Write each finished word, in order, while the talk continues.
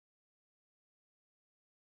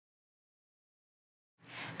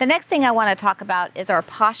The next thing I want to talk about is our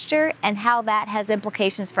posture and how that has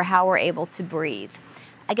implications for how we're able to breathe.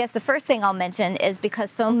 I guess the first thing I'll mention is because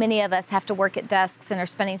so many of us have to work at desks and are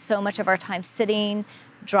spending so much of our time sitting,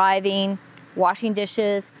 driving, washing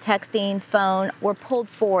dishes, texting, phone, we're pulled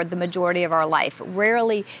forward the majority of our life.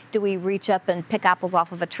 Rarely do we reach up and pick apples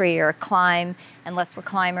off of a tree or climb unless we're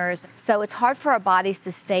climbers. So it's hard for our bodies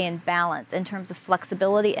to stay in balance in terms of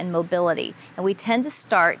flexibility and mobility. And we tend to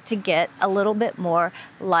start to get a little bit more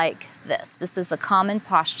like this. This is a common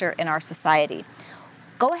posture in our society.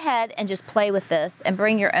 Go ahead and just play with this and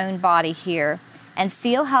bring your own body here and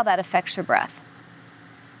feel how that affects your breath.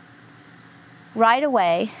 Right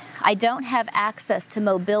away, I don't have access to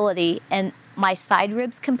mobility in my side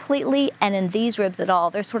ribs completely and in these ribs at all.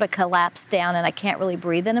 They're sort of collapsed down and I can't really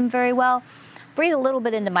breathe in them very well. Breathe a little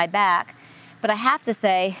bit into my back, but I have to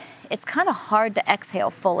say it's kind of hard to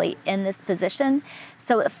exhale fully in this position.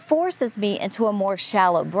 So it forces me into a more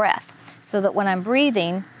shallow breath so that when I'm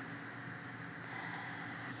breathing,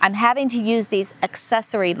 I'm having to use these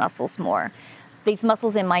accessory muscles more. These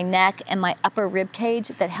muscles in my neck and my upper rib cage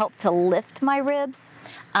that help to lift my ribs,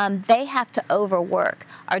 they have to overwork.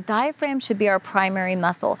 Our diaphragm should be our primary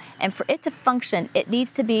muscle, and for it to function, it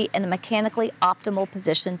needs to be in a mechanically optimal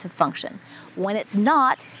position to function. When it's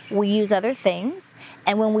not, we use other things,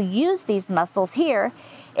 and when we use these muscles here,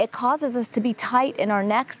 it causes us to be tight in our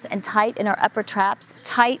necks and tight in our upper traps,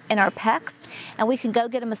 tight in our pecs, and we can go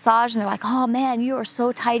get a massage and they're like, oh man, you are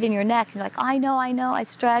so tight in your neck. And you're like, I know, I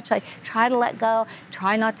stretch, I try to let go,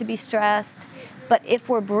 try not to be stressed. But if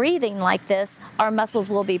we're breathing like this, our muscles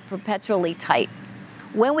will be perpetually tight.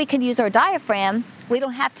 When we can use our diaphragm, we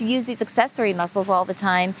don't have to use these accessory muscles all the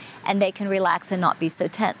time and they can relax and not be so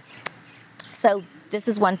tense. So this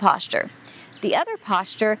is one posture. The other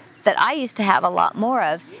posture that I used to have a lot more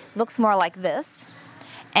of looks more like this,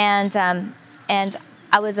 and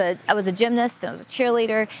I was a gymnast and I was a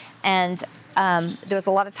cheerleader, and there was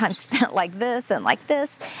a lot of time spent like this,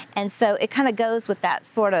 and so it kind of goes with that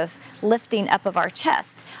sort of lifting up of our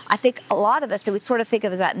chest. I think a lot of us, we sort of think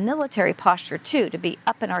of that military posture too, to be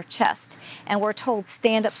up in our chest, and we're told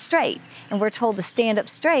stand up straight, and we're told to stand up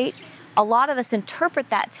straight. A lot of us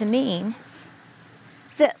interpret that to mean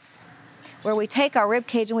this, where we take our rib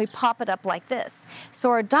cage and we pop it up like this. So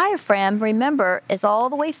our diaphragm, remember, is all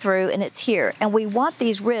the way through and it's here. And we want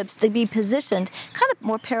these ribs to be positioned kind of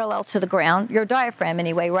more parallel to the ground, your diaphragm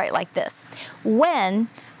anyway, right like this. When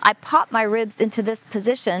I pop my ribs into this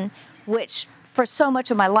position, which for so much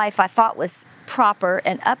of my life I thought was proper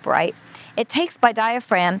and upright, it takes my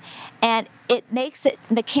diaphragm and it makes it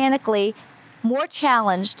mechanically more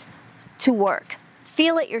challenged to work.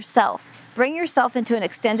 Feel it yourself. Bring yourself into an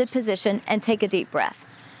extended position and take a deep breath.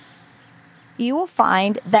 You will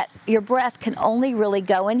find that your breath can only really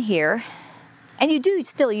go in here, and you do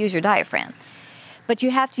still use your diaphragm, but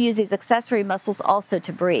you have to use these accessory muscles also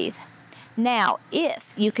to breathe. Now,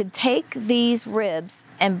 if you could take these ribs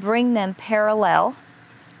and bring them parallel,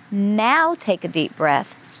 now take a deep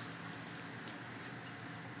breath,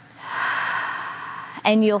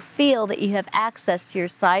 and you'll feel that you have access to your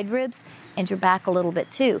side ribs and your back a little bit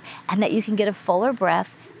too, and that you can get a fuller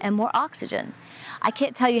breath and more oxygen. I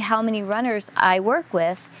can't tell you how many runners I work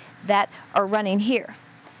with that are running here,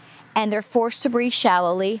 and they're forced to breathe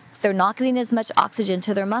shallowly. They're not getting as much oxygen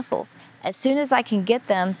to their muscles. As soon as I can get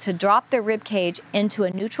them to drop their rib cage into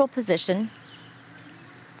a neutral position,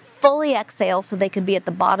 fully exhale so they can be at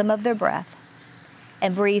the bottom of their breath,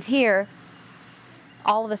 and breathe here,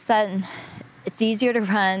 all of a sudden, it's easier to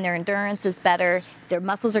run, their endurance is better, their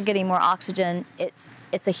muscles are getting more oxygen.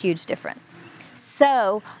 It's a huge difference.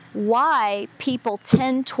 So why people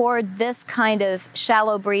tend toward this kind of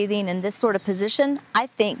shallow breathing and this sort of position, I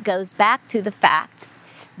think goes back to the fact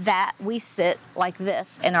that we sit like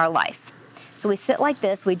this in our life. So we sit like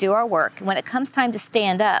this, we do our work. When it comes time to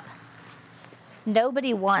stand up,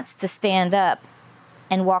 nobody wants to stand up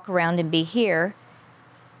and walk around and be here.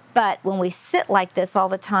 But when we sit like this all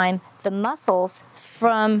the time, the muscles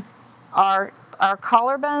from our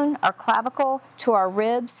collarbone, our clavicle, to our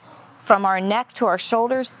ribs, from our neck to our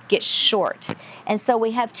shoulders get short. And so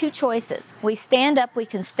we have two choices. We stand up, we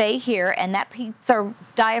can stay here, and that keeps our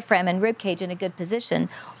diaphragm and rib cage in a good position.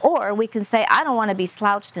 Or we can say, I don't want to be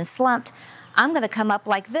slouched and slumped. I'm going to come up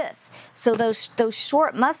like this. So those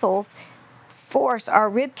short muscles force our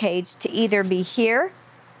rib cage to either be here,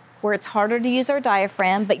 where it's harder to use our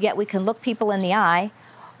diaphragm, but yet we can look people in the eye,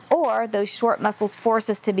 or those short muscles force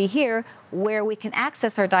us to be here, where we can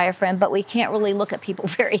access our diaphragm, but we can't really look at people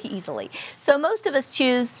very easily. So most of us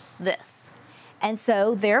choose this. And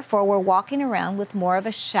so, therefore, we're walking around with more of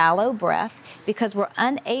a shallow breath because we're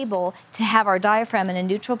unable to have our diaphragm in a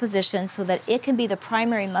neutral position so that it can be the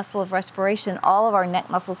primary muscle of respiration. All of our neck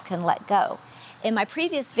muscles can let go. In my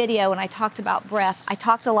previous video, when I talked about breath, I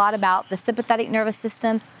talked a lot about the sympathetic nervous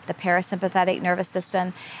system, the parasympathetic nervous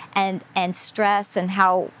system, and stress, and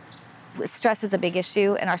how stress is a big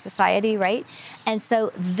issue in our society, right? And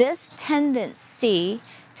so this tendency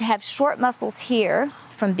to have short muscles here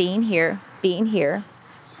from being here,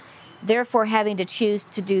 therefore having to choose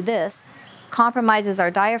to do this, compromises our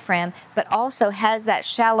diaphragm, but also has that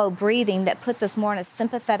shallow breathing that puts us more in a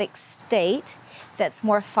sympathetic state, that's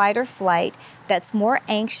more fight or flight, that's more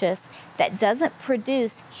anxious, that doesn't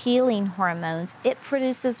produce healing hormones. It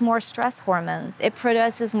produces more stress hormones. It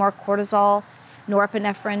produces more cortisol,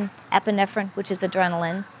 norepinephrine, epinephrine, which is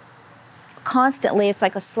adrenaline. Constantly, it's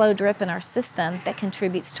like a slow drip in our system that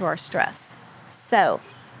contributes to our stress. So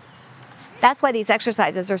that's why these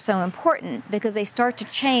exercises are so important, because they start to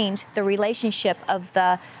change the relationship of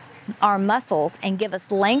our muscles and give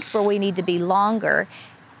us length where we need to be longer,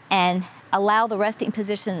 and allow the resting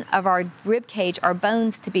position of our rib cage, our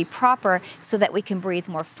bones, to be proper so that we can breathe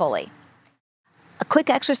more fully. A quick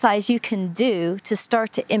exercise you can do to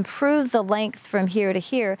start to improve the length from here to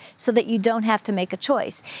here so that you don't have to make a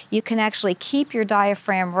choice. You can actually keep your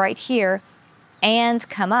diaphragm right here and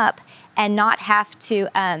come up and not have to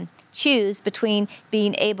choose between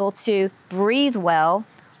being able to breathe well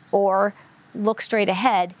or look straight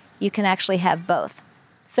ahead. You can actually have both.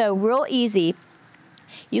 So real easy.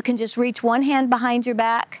 You can just reach one hand behind your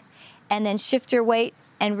back and then shift your weight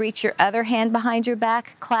and reach your other hand behind your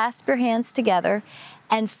back. Clasp your hands together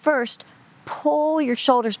and first pull your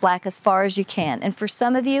shoulders back as far as you can. And for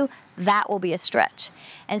some of you, that will be a stretch.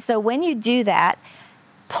 And so when you do that,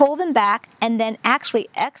 pull them back and then actually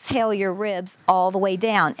exhale your ribs all the way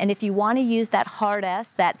down. And if you want to use that hard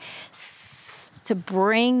S, that S, to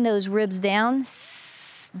bring those ribs down,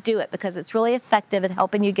 do it, because it's really effective at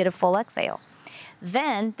helping you get a full exhale.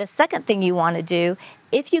 Then the second thing you want to do,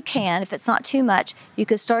 if you can, if it's not too much, you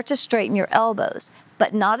could start to straighten your elbows,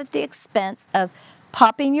 but not at the expense of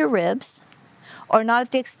popping your ribs or not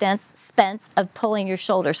at the expense of pulling your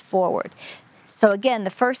shoulders forward. So again,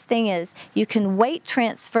 the first thing is you can weight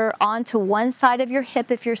transfer onto one side of your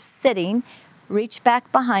hip if you're sitting, reach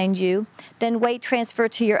back behind you, then weight transfer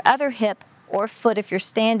to your other hip or foot if you're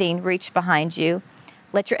standing, reach behind you.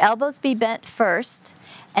 Let your elbows be bent first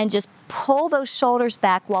and just pull those shoulders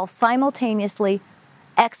back while simultaneously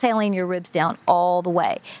exhaling your ribs down all the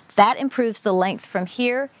way. That improves the length from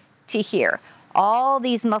here to here. All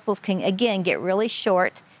these muscles can, again, get really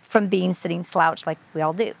short from being sitting slouched like we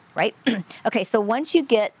all do, right? Okay, so once you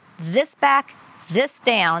get this back, this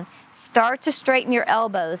down, start to straighten your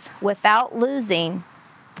elbows without losing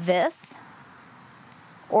this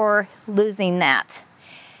or losing that.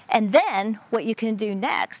 And then what you can do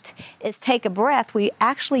next is take a breath where you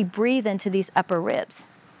actually breathe into these upper ribs.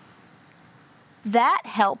 That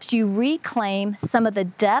helps you reclaim some of the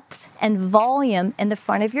depth and volume in the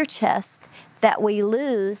front of your chest that we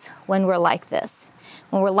lose when we're like this.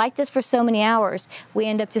 When we're like this for so many hours, we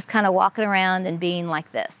end up just kind of walking around and being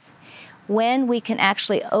like this. When we can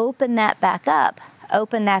actually open that back up,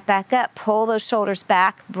 pull those shoulders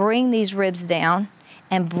back, bring these ribs down,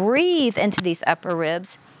 and breathe into these upper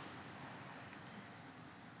ribs,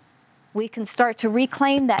 we can start to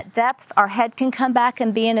reclaim that depth. Our head can come back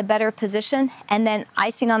and be in a better position. And then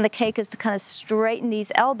icing on the cake is to kind of straighten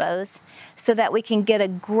these elbows so that we can get a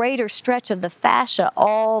greater stretch of the fascia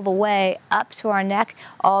all the way up to our neck,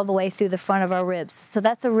 all the way through the front of our ribs. So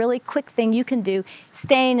that's a really quick thing you can do,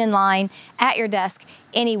 staying in line, at your desk,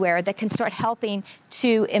 anywhere, that can start helping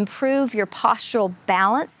to improve your postural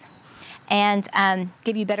balance and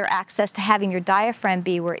give you better access to having your diaphragm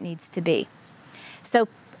be where it needs to be. So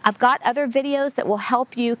I've got other videos that will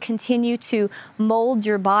help you continue to mold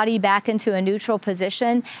your body back into a neutral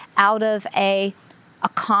position out of a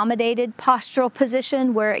accommodated postural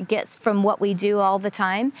position where it gets from what we do all the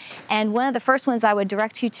time. And one of the first ones I would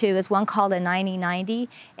direct you to is one called a 90-90,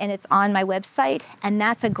 and it's on my website. And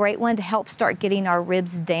that's a great one to help start getting our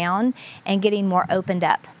ribs down and getting more opened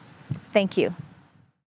up. Thank you.